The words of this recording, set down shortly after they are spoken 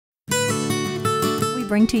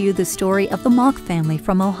bring to you the story of the Mock family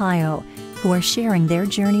from Ohio, who are sharing their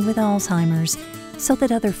journey with Alzheimer's so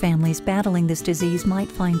that other families battling this disease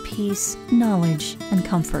might find peace, knowledge, and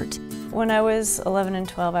comfort. When I was 11 and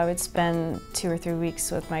 12, I would spend 2 or 3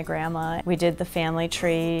 weeks with my grandma. We did the family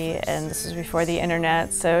tree, and this was before the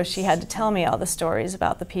internet, so she had to tell me all the stories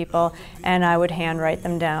about the people, and I would handwrite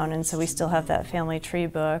them down, and so we still have that family tree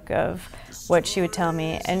book of what she would tell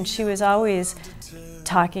me. And she was always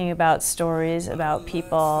talking about stories about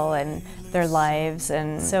people and their lives,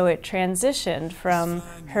 and so it transitioned from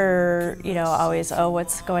her, always, oh,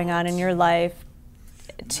 what's going on in your life,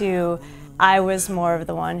 to I was more of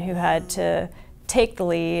the one who had to take the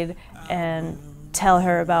lead and tell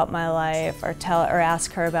her about my life, or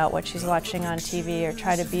ask her about what she's watching on TV, or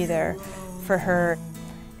try to be there for her.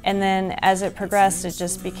 And then as it progressed, it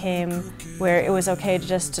just became where it was okay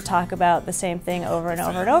just to talk about the same thing over and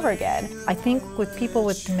over and over again. I think with people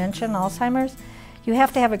with dementia and Alzheimer's, you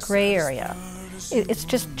have to have a gray area. It's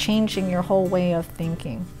just changing your whole way of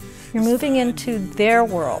thinking. You're moving into their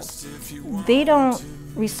world. They don't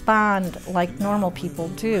respond like normal people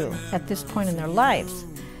do at this point in their lives.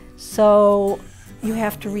 So you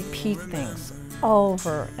have to repeat things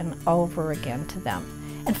over and over again to them.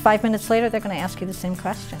 And 5 minutes later, they're going to ask you the same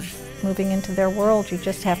question. Moving into their world, you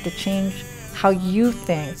just have to change how you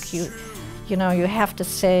think. You have to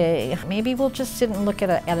say, maybe we'll just sit and look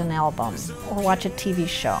at an album or watch a TV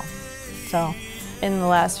show. So, in the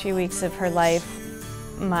last few weeks of her life,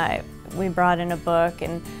 we brought in a book,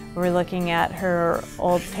 and we're looking at her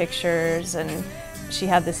old pictures, and she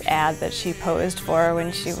had this ad that she posed for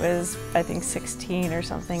when she was, I think, 16 or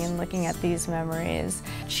something, and looking at these memories.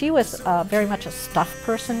 She was very much a stuff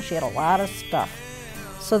person. She had a lot of stuff.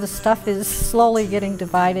 So the stuff is slowly getting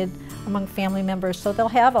divided among family members, so they'll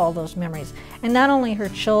have all those memories. And not only her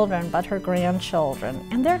children, but her grandchildren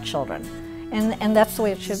and their children. And that's the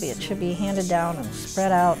way it should be. It should be handed down and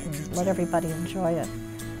spread out and let everybody enjoy it.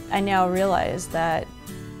 I now realize that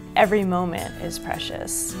every moment is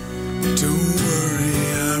precious.